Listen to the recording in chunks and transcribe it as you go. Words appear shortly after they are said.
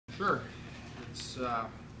Sure. It's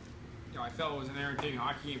I felt it was an entertaining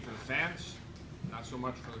hockey game for the fans, not so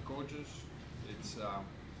much for the coaches. It's a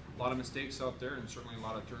lot of mistakes out there, and certainly a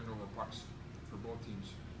lot of turnover pucks for both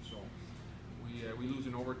teams. So we lose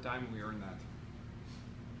in overtime, and we earn that.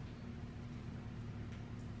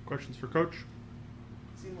 Questions for Coach?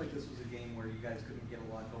 It seemed like this was a game where you guys couldn't get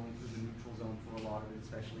a lot going through the neutral zone for a lot of it,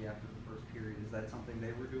 especially after the first period. Is that something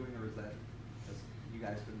they were doing, or is that just you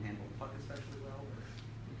guys couldn't handle the puck especially well? Or?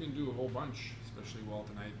 We can do a whole bunch, especially well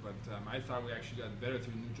tonight, but I thought we actually got better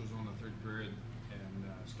through the neutral zone in the third period and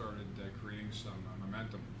started creating some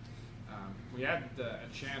momentum. We had a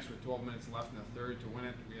chance with 12 minutes left in the third to win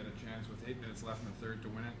it. We had a chance with 8 minutes left in the third to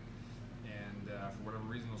win it, and for whatever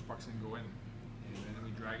reason, those pucks didn't go in. And then we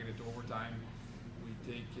drag it into overtime. We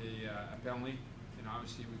take a penalty, and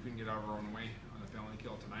obviously we couldn't get out of our own way on the penalty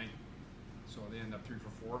kill tonight. So they end up 3 for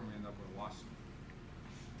 4, and we end up with a loss.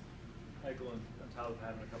 Michael, on top of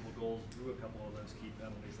having a couple of goals, drew a couple of those key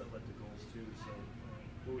penalties that led to goals too. So,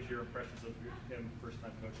 what was your impressions of him first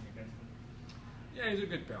time coaching against him? Yeah, he's a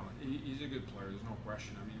good talent. He's a good player. There's no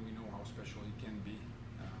question. I mean, we know how special he can be.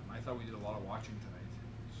 I thought we did a lot of watching tonight.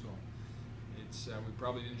 So it's we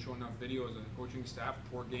probably didn't show enough video as a coaching staff.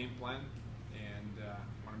 Poor game plan, and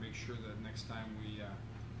want to make sure that next time we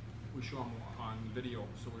show him on video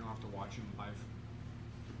so we don't have to watch him live.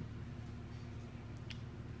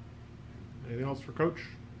 Anything else for Coach?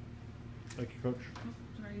 Thank you, Coach. Oh,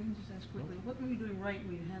 sorry, you can just ask quickly. What were you doing right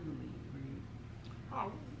when you had the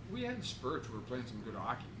lead? We had spurts. We were playing some good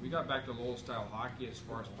hockey. We got back to Lowell style hockey as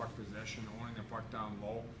far as puck possession, owning the puck down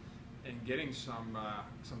low, and getting some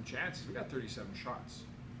chances. We got 37 shots.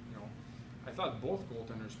 You know, I thought both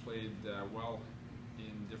goaltenders played well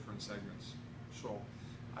in different segments. So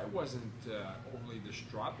I wasn't overly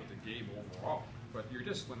distraught with the game overall. But your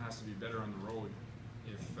discipline has to be better on the road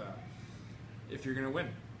if you're going to win.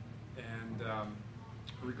 And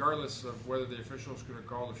regardless of whether the officials could have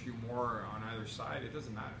called a few more on either side, it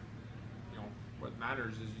doesn't matter. You know, what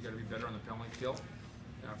matters is you got to be better on the penalty kill.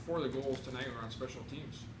 4 of the goals tonight were on special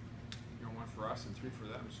teams. You know, 1 for us and 3 for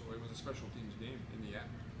them. So it was a special teams game in the end.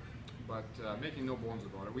 But making no bones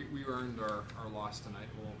about it, we earned our loss tonight.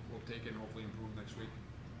 We'll take it and hopefully improve next week.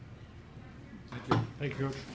 Thank you. Thank you, Coach.